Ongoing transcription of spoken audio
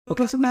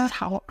Okay, so that's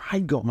how I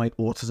got my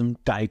autism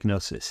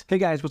diagnosis. Hey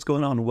guys, what's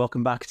going on?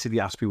 Welcome back to the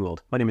Aspie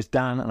world. My name is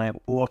Dan and I have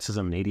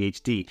autism and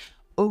ADHD,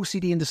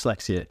 OCD and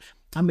dyslexia.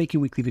 I'm making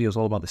weekly videos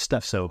all about this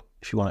stuff, so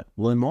if you want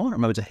to learn more,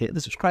 remember to hit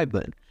the subscribe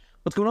button.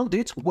 What's going on,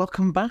 dudes?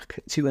 Welcome back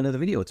to another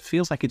video. It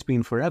feels like it's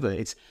been forever.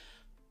 It's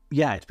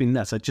been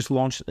nuts. I just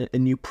launched a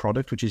new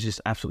product, which is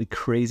just absolutely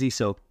crazy.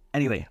 So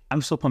anyway,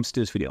 I'm so pumped to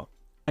do this video.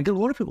 I get a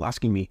lot of people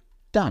asking me,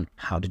 Dan,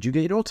 how did you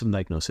get your autism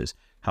diagnosis?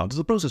 How does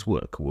the process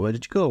work? Where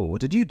did you go?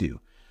 What did you do?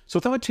 So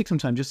I thought I'd take some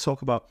time just to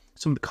talk about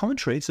some of the common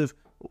traits of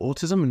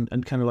autism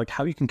and kind of like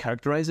how you can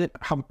characterize it,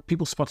 how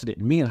people spotted it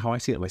in me and how I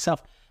see it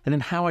myself, and then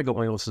how I got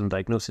my autism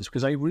diagnosis.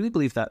 Because I really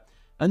believe that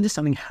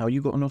understanding how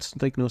you got an autism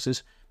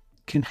diagnosis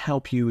can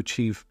help you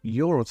achieve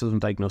your autism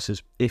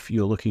diagnosis if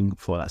you're looking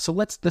for that. So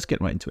let's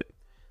get right into it.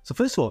 So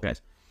first of all, guys,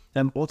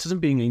 autism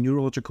being a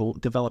neurological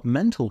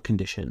developmental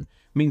condition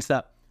means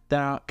that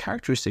there are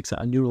characteristics that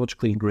are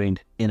neurologically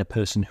ingrained in a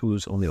person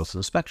who's on the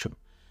autism spectrum.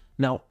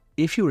 Now,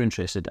 if you're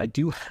interested, I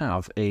do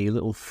have a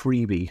little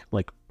freebie,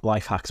 like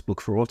life hacks book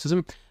for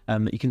autism,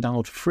 that you can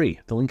download for free.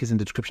 The link is in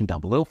the description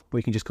down below, or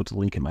you can just go to the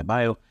link in my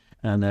bio,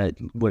 and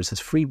where it says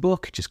free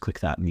book, just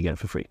click that and you get it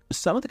for free.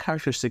 Some of the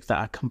characteristics that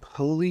are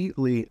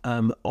completely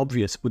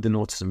obvious within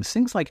autism is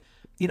things like,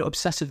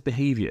 obsessive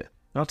behavior.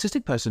 An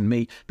autistic person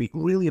may be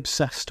really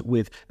obsessed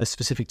with a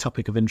specific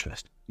topic of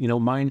interest.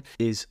 Mine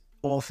is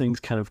all things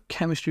kind of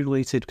chemistry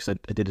related, because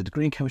I did a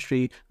degree in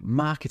chemistry,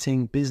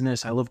 marketing,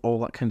 business. I love all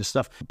that kind of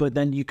stuff. But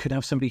then you could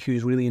have somebody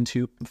who's really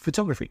into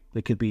photography.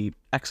 They could be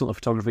excellent at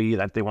photography,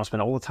 that they want to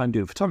spend all the time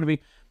doing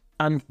photography,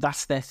 and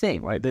that's their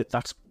thing, right?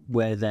 That's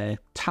where their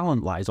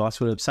talent lies, or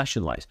that's where their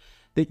obsession lies.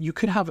 That you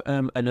could have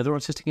another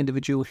autistic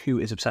individual who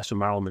is obsessed with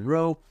Marilyn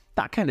Monroe,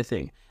 that kind of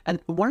thing.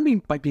 And what I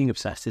mean by being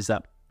obsessed is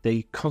that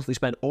they constantly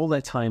spend all their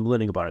time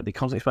learning about it. They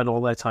constantly spend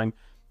all their time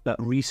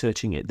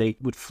researching it. They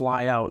would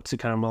fly out to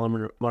kind of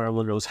Marilyn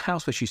Monroe's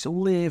house where she used to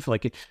live,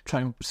 like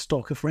try and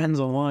stalk her friends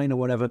online or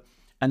whatever,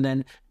 and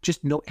then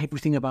just know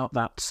everything about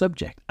that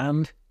subject.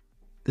 And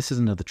this is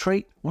another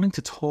trait, wanting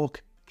to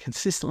talk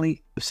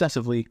consistently,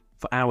 obsessively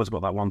for hours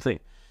about that one thing.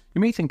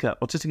 You may think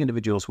that autistic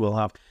individuals will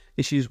have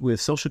issues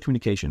with social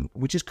communication,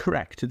 which is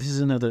correct. This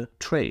is another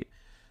trait.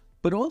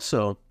 But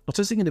also,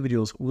 autistic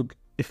individuals will,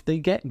 if they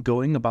get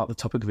going about the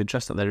topic of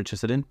interest that they're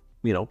interested in,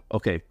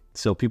 okay,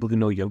 so people who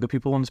know younger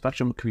people on the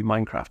spectrum, it could be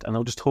Minecraft, and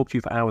they'll just talk to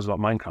you for hours about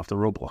Minecraft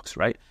or Roblox,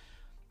 right?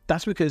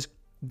 That's because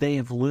they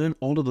have learned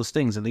all of those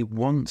things and they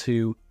want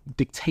to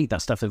dictate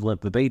that stuff they've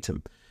learned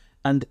verbatim.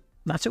 And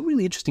that's a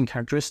really interesting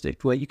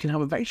characteristic where you can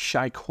have a very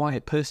shy,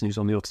 quiet person who's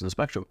on the autism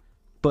spectrum.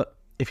 But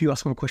if you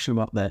ask them a question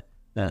about their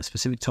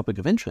specific topic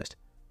of interest,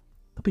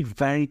 they'll be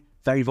very,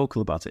 very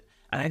vocal about it.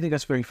 And I think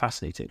that's very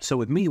fascinating. So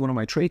with me, one of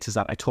my traits is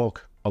that I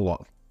talk a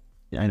lot.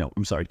 Yeah, I know,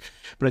 I'm sorry.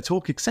 But I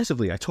talk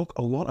excessively. I talk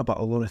a lot about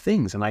a lot of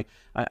things. And I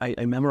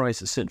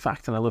memorize a certain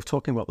fact, and I love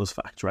talking about those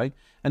facts, right?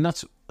 And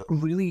that's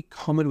really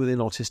common within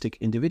autistic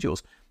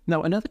individuals.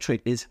 Now, another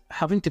trait is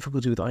having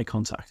difficulty with eye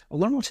contact. A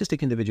lot of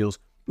autistic individuals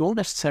won't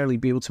necessarily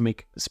be able to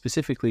make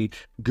specifically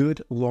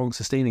good, long,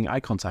 sustaining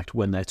eye contact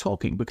when they're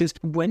talking. Because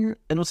when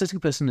an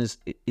autistic person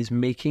is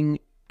making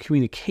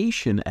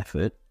communication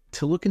effort,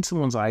 to look in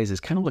someone's eyes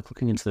is kind of like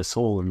looking into their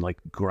soul and like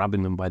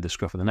grabbing them by the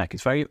scruff of the neck.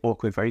 It's very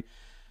awkward, very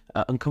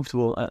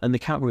uncomfortable, and they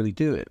can't really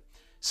do it.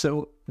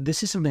 So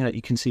this is something that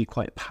you can see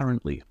quite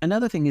apparently.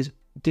 Another thing is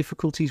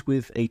difficulties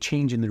with a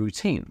change in the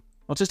routine.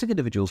 Autistic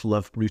individuals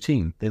love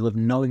routine. They love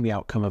knowing the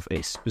outcome of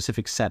a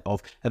specific set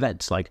of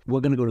events. Like,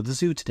 we're going to go to the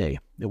zoo today.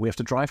 We have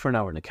to drive for an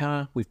hour in a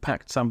car. We've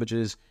packed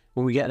sandwiches.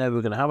 When we get there,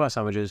 we're going to have our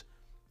sandwiches,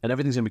 and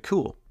everything's going to be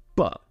cool.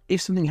 But if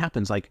something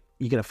happens, like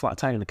you get a flat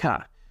tire in the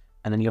car,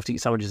 and then you have to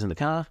eat sandwiches in the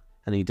car,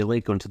 and then you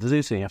delay going to the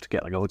zoo, so you have to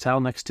get like a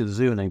hotel next to the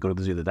zoo, and then go to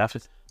the zoo the day after.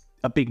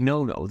 A big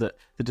no-no. That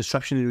the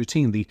disruption in the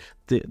routine,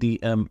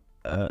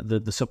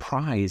 the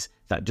surprise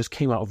that just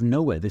came out of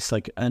nowhere, this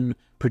like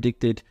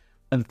unpredicted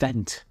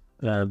event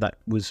that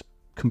was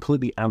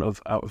completely out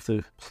of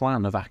the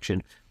plan of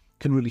action,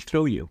 can really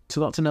throw you.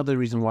 So that's another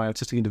reason why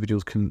autistic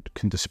individuals can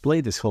display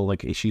this whole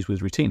like issues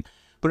with routine.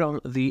 But on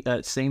the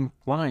same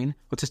line,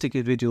 autistic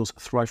individuals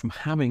thrive from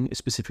having a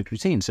specific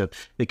routine. So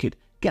they could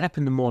get up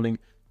in the morning,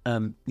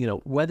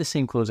 wear the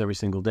same clothes every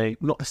single day.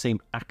 Not the same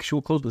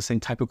actual clothes, but the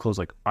same type of clothes.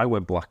 Like, I wear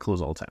black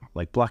clothes all the time.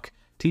 Like black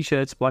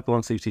t-shirts, black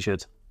long sleeve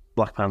t-shirts,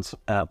 black pants,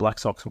 black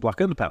socks, and black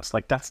underpants.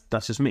 Like, that's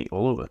just me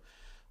all over.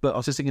 But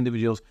autistic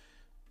individuals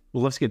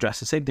will love to get dressed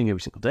the same thing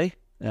every single day.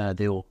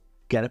 They will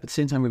get up at the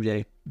same time every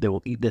day. They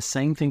will eat the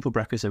same thing for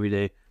breakfast every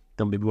day.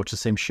 They'll maybe watch the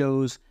same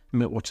shows,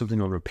 watch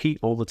something on repeat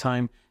all the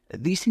time.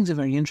 These things are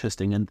very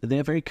interesting, and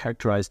they're very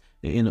characterized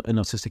in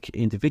autistic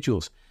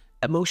individuals.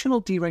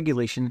 Emotional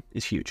deregulation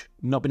is huge.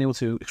 Not being able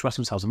to express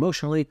themselves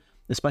emotionally,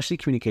 especially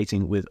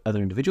communicating with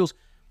other individuals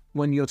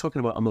when you're talking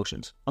about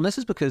emotions. And this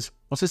is because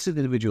autistic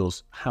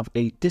individuals have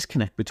a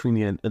disconnect between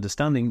the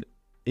understanding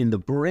in the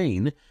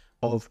brain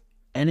of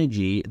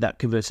energy that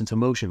converts into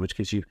motion, which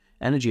gives you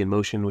energy and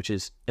motion, which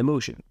is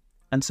emotion.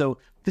 And so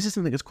this is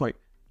something that's quite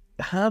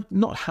hard,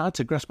 not hard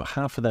to grasp, but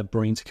hard for their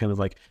brain to kind of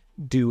like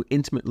do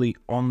intimately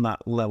on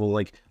that level.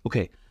 Like,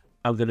 okay,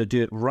 I'm going to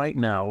do it right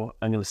now.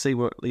 I'm going to say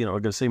what, I'm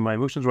going to say my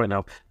emotions right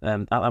now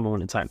at that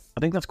moment in time. I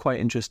think that's quite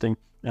interesting,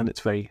 and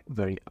it's very,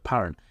 very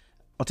apparent.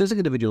 Autistic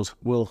individuals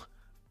will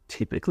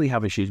typically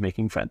have issues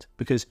making friends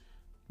because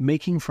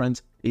making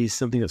friends is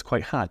something that's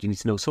quite hard. You need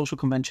to know social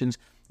conventions.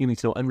 You need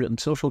to know unwritten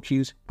social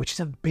cues, which is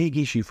a big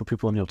issue for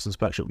people on the autism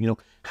spectrum.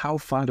 How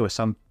far do I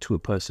stand to a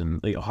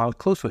person? How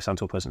close do I stand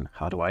to a person?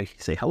 How do I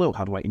say hello?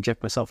 How do I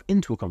inject myself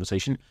into a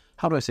conversation?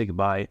 How do I say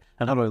goodbye?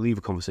 And how do I leave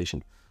a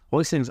conversation? All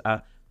these things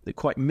are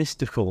quite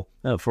mystical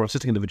for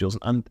autistic individuals,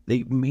 and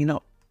they may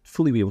not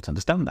fully be able to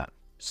understand that.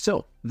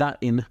 So that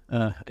in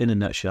a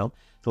nutshell,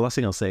 the last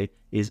thing I'll say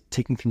is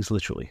taking things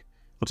literally.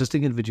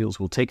 Autistic individuals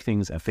will take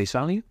things at face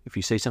value. If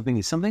you say something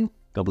is something,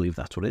 they'll believe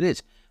that's what it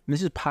is. And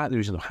this is part of the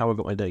reason of how I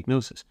got my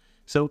diagnosis.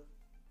 So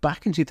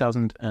back in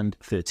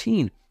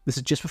 2013, this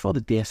is just before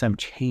the DSM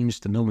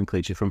changed the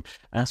nomenclature from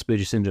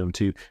Asperger's syndrome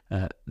to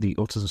the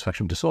autism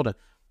spectrum disorder.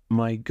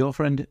 My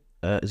girlfriend,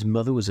 his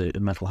mother was a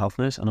mental health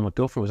nurse, and my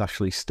girlfriend was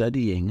actually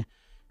studying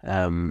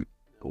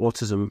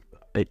autism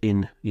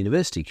in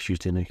university because she was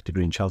doing a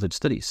degree in childhood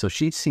studies. So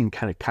she'd seen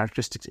kind of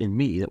characteristics in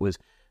me that was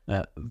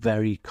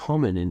very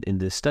common in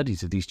the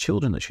studies of these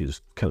children that she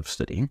was kind of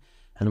studying.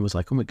 And I was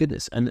like, oh my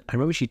goodness. And I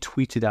remember she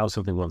tweeted out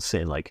something once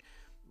saying like,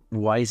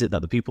 why is it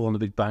that the people on the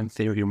Big Bang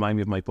Theory remind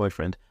me of my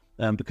boyfriend?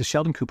 Because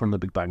Sheldon Cooper on the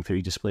Big Bang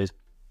Theory displays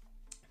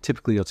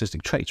typically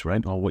autistic traits,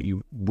 right? Or what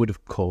you would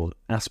have called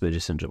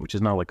Asperger's syndrome, which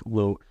is now like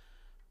low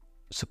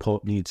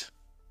support needs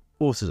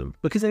autism.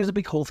 Because there's a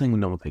big whole thing with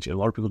nomenclature. A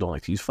lot of people don't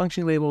like to use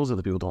functioning labels.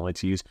 Other people don't like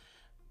to use,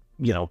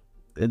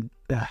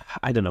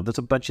 I don't know. There's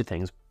a bunch of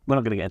things. We're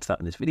not going to get into that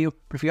in this video.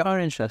 But if you are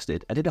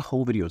interested, I did a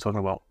whole video talking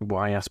about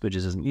why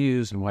Asperger's isn't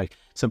used and why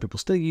some people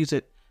still use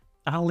it.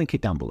 I'll link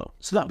it down below.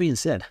 So that being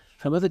said,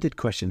 my mother did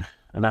question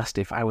and asked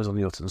if I was on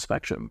the autism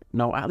spectrum.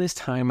 Now, at this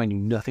time, I knew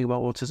nothing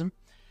about autism.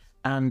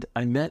 And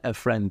I met a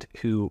friend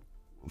who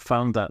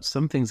found that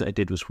some things that I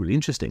did was really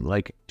interesting.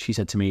 Like, she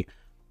said to me,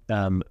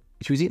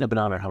 she was eating a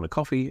banana and having a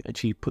coffee, and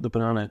she put the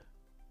banana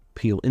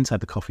peel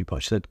inside the coffee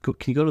pot. She said, can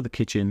you go to the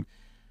kitchen,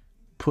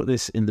 put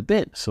this in the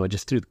bin? So I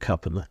just threw the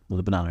cup and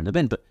the banana in the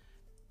bin. But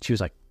she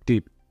was like,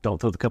 dude, don't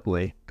throw the cup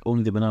away,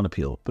 only the banana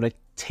peel. But I'd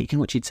taken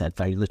what she'd said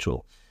very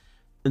literal.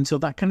 And so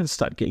that kind of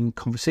started getting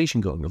conversation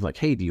going of like,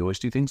 hey, do you always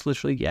do things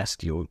literally? Yes.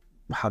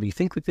 How do you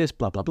think like this?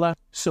 Blah, blah, blah.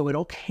 So it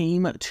all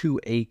came to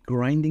a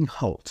grinding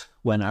halt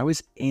when I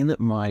was in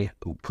my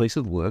place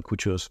of work,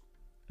 which was,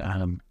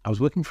 I was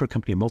working for a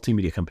company, a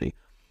multimedia company,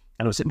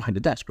 and I was sitting behind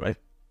a desk, right?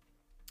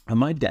 And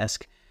my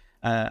desk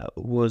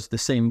was the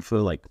same for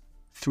like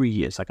 3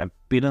 years. Like, I've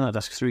been on that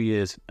desk 3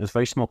 years. It was a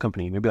very small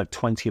company, maybe like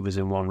 20 of us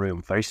in one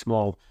room, very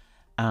small.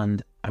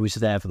 And I was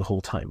there for the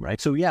whole time, right?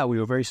 So yeah, we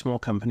were a very small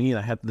company, and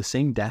I had the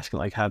same desk that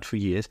I had for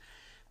years.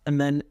 And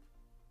then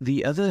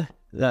the other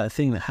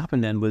thing that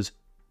happened then was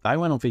I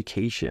went on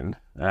vacation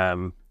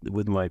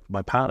with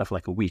my partner for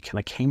like a week, and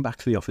I came back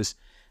to the office,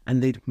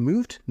 and they'd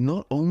moved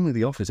not only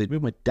the office, they'd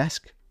moved my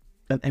desk,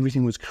 and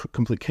everything was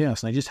complete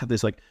chaos. And I just had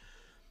this like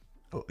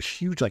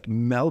huge like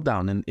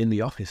meltdown in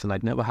the office, and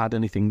I'd never had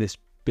anything this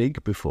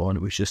big before, and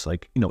it was just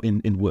like,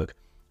 in work.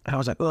 And I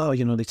was like, oh,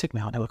 they took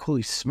me out. And I was like,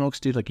 holy smokes,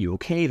 dude, like, you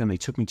okay? Then they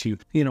took me to,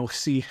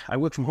 I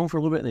worked from home for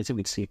a little bit, and they took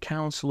me to see a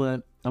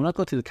counsellor. And when I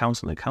got to the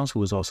counsellor, the counsellor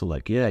was also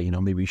like, yeah,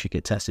 maybe you should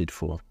get tested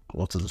for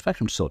autism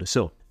spectrum disorder.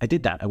 So I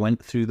did that. I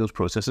went through those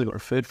processes. I got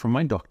referred from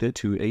my doctor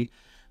to a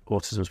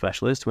autism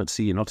specialist, went to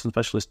see an autism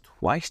specialist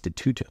twice, did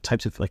 2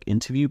 types of like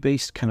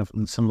interview-based, kind of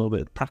some little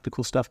bit of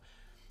practical stuff.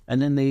 And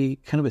then they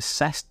kind of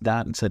assessed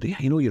that and said, yeah,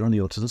 you're on the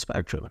autism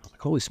spectrum. And I was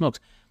like, holy smokes.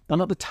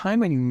 And at the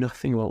time, I knew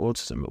nothing about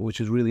autism, which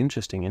was really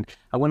interesting. And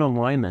I went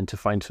online then to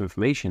find some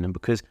information. And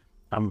because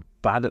I'm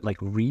bad at like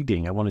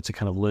reading, I wanted to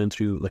kind of learn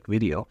through like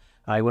video.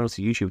 I went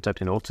onto YouTube,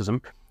 typed in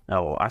autism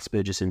or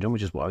Asperger's syndrome,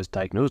 which is what I was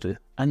diagnosed with.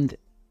 And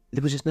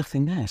there was just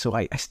nothing there. So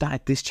I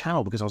started this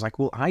channel because I was like,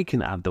 well, I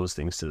can add those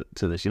things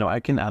to this. I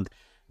can add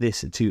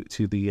this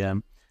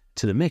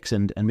to the mix,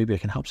 and maybe I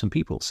can help some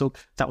people. So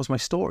that was my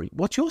story.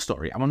 What's your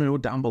story? I want to know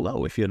down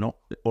below. If you're not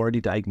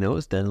already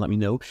diagnosed, then let me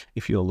know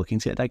if you're looking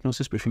to get a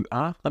diagnosis. But if you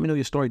are, let me know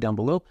your story down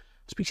below.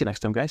 Speak to you next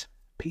time, guys.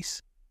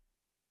 Peace.